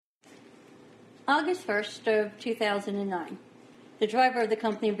August 1st of 2009. The driver of the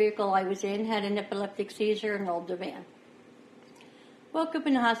company vehicle I was in had an epileptic seizure and rolled the van. Woke up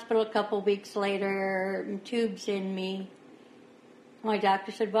in the hospital a couple weeks later, tubes in me. My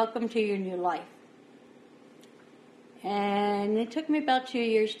doctor said, "Welcome to your new life." And it took me about 2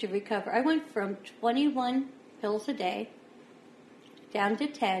 years to recover. I went from 21 pills a day down to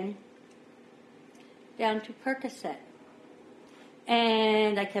 10, down to Percocet.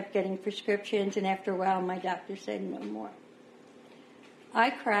 And I kept getting prescriptions, and after a while my doctor said no more. I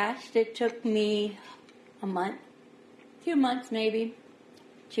crashed. It took me a month, 2 months maybe,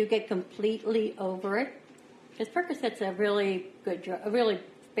 to get completely over it. Because Percocet's a really good drug, a really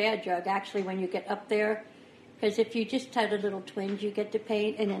bad drug actually when you get up there. Because if you just had a little twinge, you get the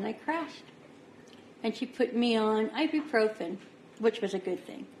pain, and then I crashed. And she put me on ibuprofen, which was a good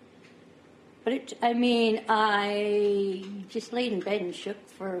thing. But I just laid in bed and shook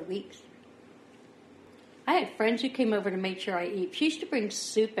for weeks. I had friends who came over to make sure I ate. She used to bring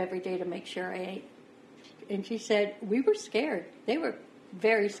soup every day to make sure I ate. And she said, we were scared. They were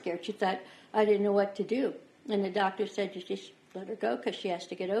very scared. She thought I didn't know what to do. And the doctor said, just let her go because she has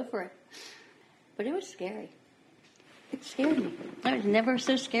to get over it. But it was scary. It scared me. I was never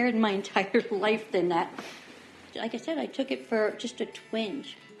so scared in my entire life than that. Like I said, I took it for just a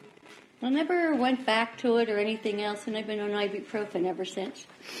twinge. I never went back to it or anything else, and I've been on ibuprofen ever since.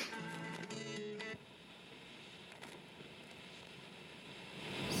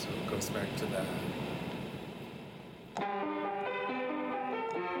 So it goes back to that.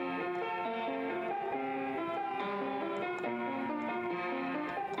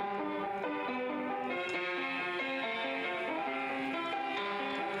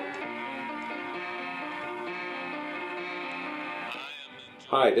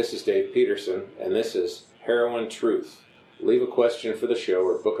 Hi, this is Dave Peterson, and this is Heroin Truth. Leave a question for the show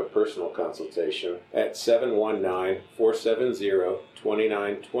or book a personal consultation at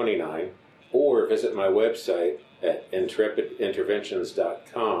 719-470-2929 or visit my website at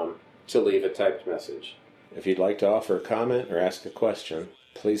intrepidinterventions.com to leave a typed message. If you'd like to offer a comment or ask a question,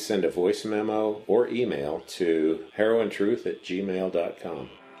 please send a voice memo or email to herointruth@gmail.com.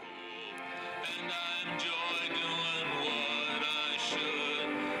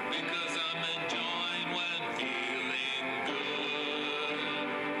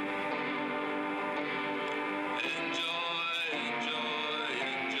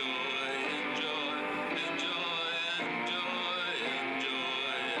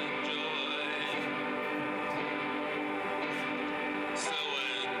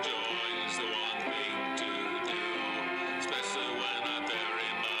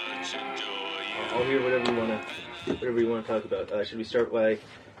 I'll hear whatever you want to talk about. Should we start by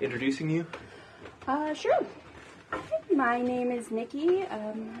introducing you? Sure. My name is Nikki.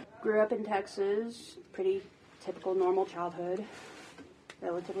 Grew up in Texas. Pretty typical, normal childhood.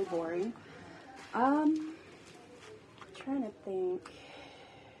 Relatively boring. Trying to think.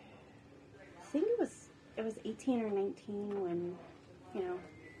 I think it was 18 or 19 when,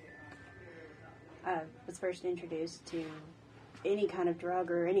 was first introduced to any kind of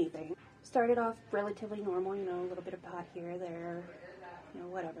drug or anything. Started off relatively normal, a little bit of pot here, there,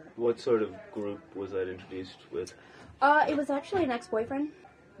 whatever. What sort of group was that introduced with? It was actually an ex-boyfriend.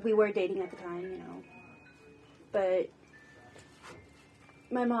 We were dating at the time, But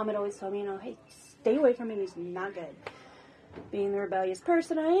my mom had always told me, hey, stay away from him, he's not good. Being the rebellious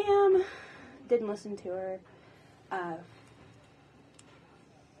person I am, didn't listen to her.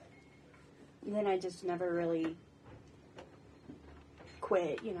 Then I just never really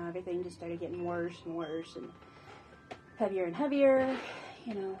quit, everything just started getting worse and worse and heavier,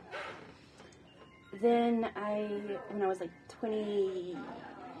 Then when I was like 20,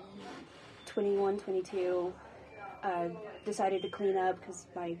 21, 22, decided to clean up because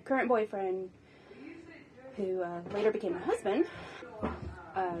my current boyfriend, who later became my husband,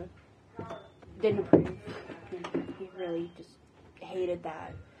 didn't approve. He really just hated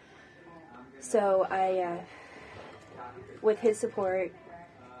that. So I, with his support,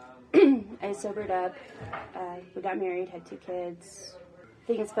 I sobered up. We got married, had 2 kids.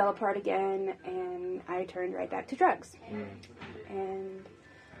 Things fell apart again, and I turned right back to drugs. And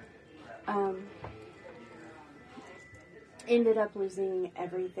ended up losing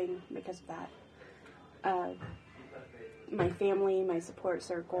everything because of that. My family, my support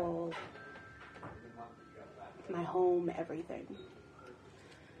circle, my home, everything.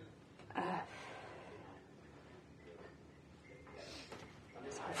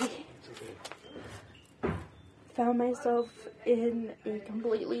 Sorry. Found myself in a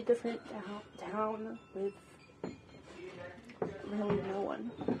completely different town with really no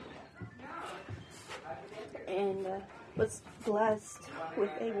one. and was blessed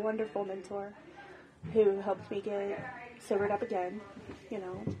with a wonderful mentor who helped me get sobered up again,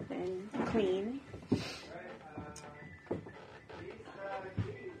 and clean.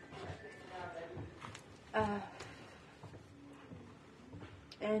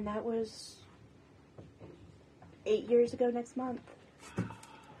 And that was 8 years ago next month.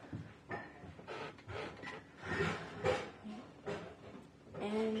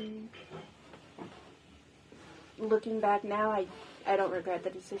 And looking back now, I don't regret the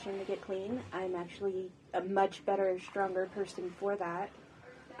decision to get clean. I'm actually a much better, stronger person for that.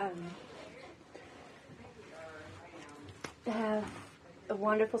 I have a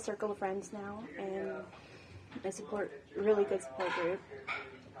wonderful circle of friends now, and a really good support group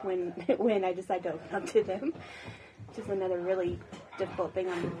when I decide to open up to them. Which is another really difficult thing.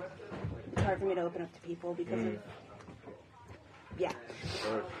 It's hard for me to open up to people because of,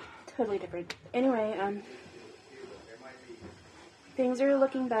 totally different. Anyway, things are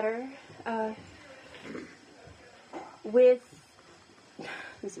looking better.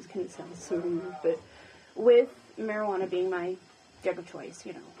 This is going to sound so rude, but with marijuana being my drug of choice,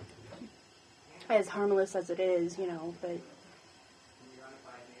 as harmless as it is, but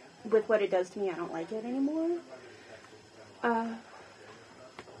with what it does to me, I don't like it anymore.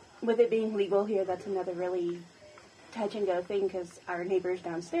 With it being legal here, that's another really touch and go thing, because our neighbors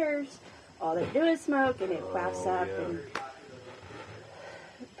downstairs, all they do is smoke, and it wafts up.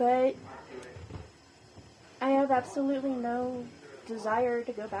 But I have absolutely no desire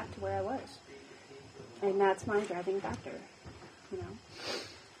to go back to where I was, and that's my driving factor.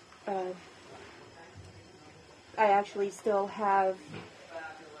 I actually still have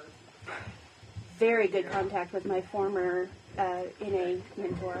very good contact with my former NA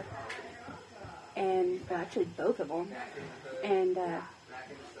mentor, and actually both of them. And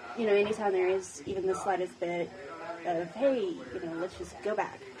anytime there is even the slightest bit of, hey, let's just go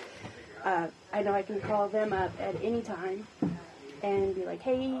back, I know I can call them up at any time and be like,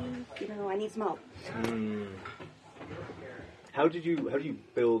 hey, I need some help. How do you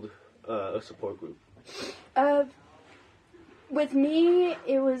build a support group? With me,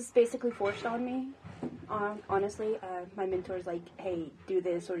 it was basically forced on me. Honestly, my mentor's like, hey, do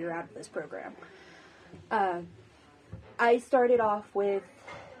this or you're out of this program. I started off with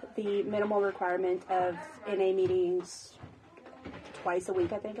the minimal requirement of NA meetings twice a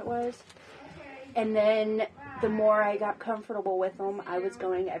week, I think it was. And then the more I got comfortable with them, I was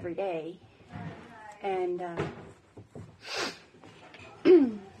going every day. And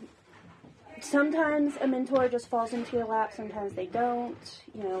sometimes a mentor just falls into your lap, sometimes they don't.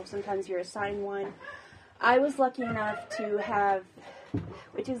 Sometimes you're assigned one. I was lucky enough to have,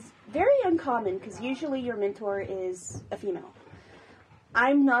 which is very uncommon because usually your mentor is a female.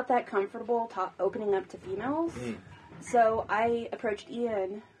 I'm not that comfortable opening up to females. So I approached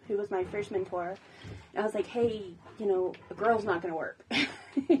Ian, who was my first mentor, and I was like, hey, a girl's not going to work.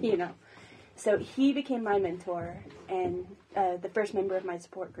 So he became my mentor and the first member of my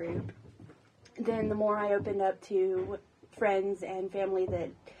support group. Then the more I opened up to friends and family that,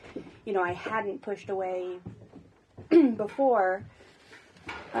 I hadn't pushed away before,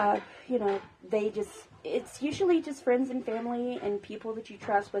 it's usually just friends and family and people that you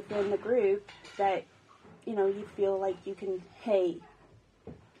trust within the group that, you feel like you can, hey,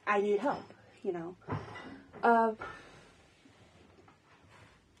 I need help,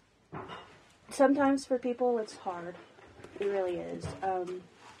 Sometimes for people it's hard. It really is.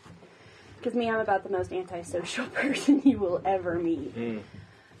 Because I'm about the most antisocial person you will ever meet.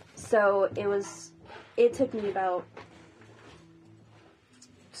 So it took me about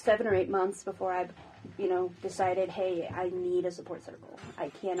 7 or 8 months before I, decided, hey, I need a support circle. I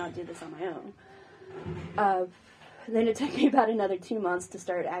cannot do this on my own. Then it took me about another 2 months to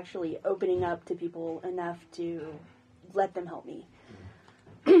start actually opening up to people enough to let them help me.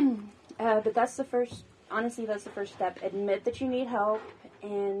 But that's the first step. Admit that you need help,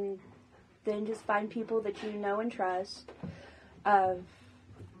 and then just find people that you know and trust.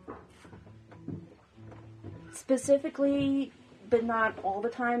 Specifically, but not all the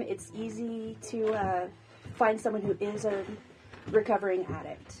time, it's easy to find someone who is a recovering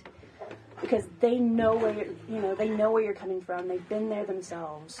addict, because they know where you're coming from. They've been there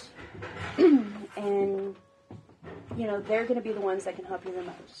themselves, and they're going to be the ones that can help you the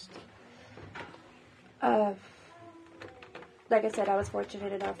most. Like I said, I was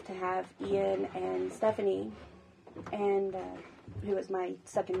fortunate enough to have Ian and Stephanie, and who was my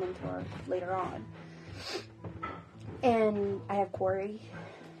second mentor later on. And I have Corey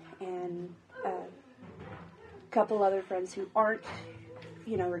and a couple other friends who aren't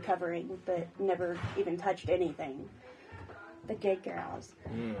recovering, but never even touched anything. The gig girls.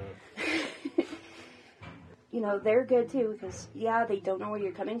 They're good too, because, they don't know where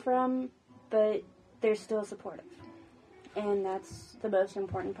you're coming from, but they're still supportive. And that's the most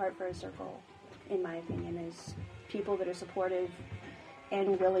important part for a circle, in my opinion, is people that are supportive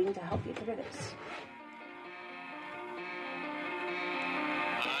and willing to help you through this.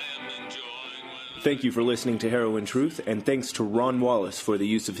 Thank you for listening to Heroin Truth, and thanks to Ron Wallace for the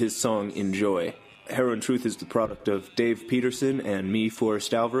use of his song, Enjoy. Heroin Truth is the product of Dave Peterson and me,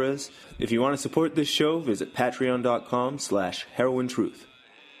 Forrest Alvarez. If you want to support this show, visit patreon.com/herointruth.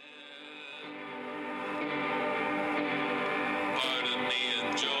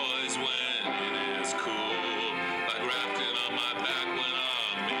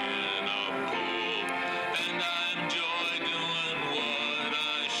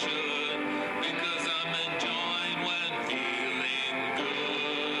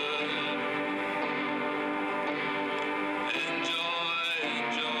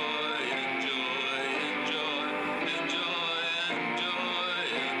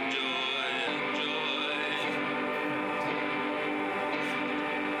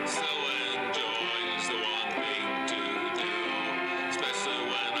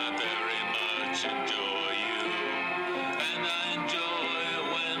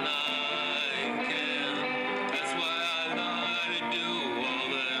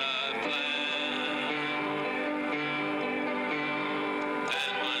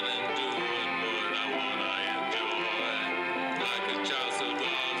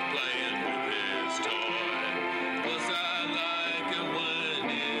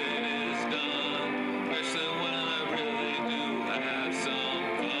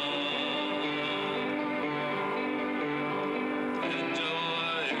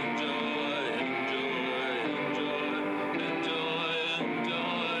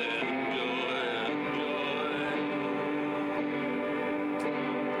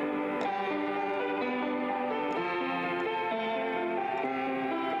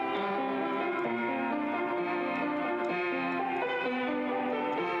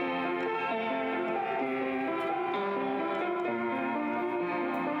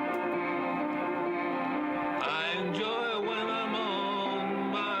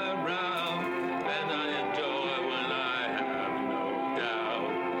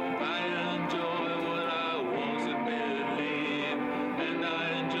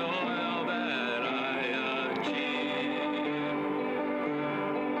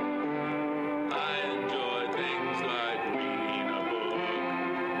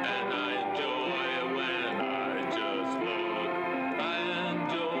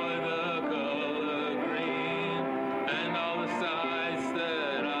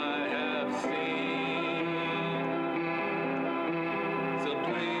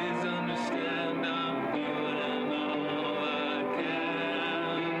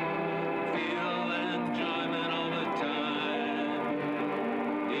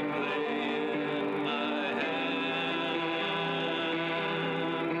 Play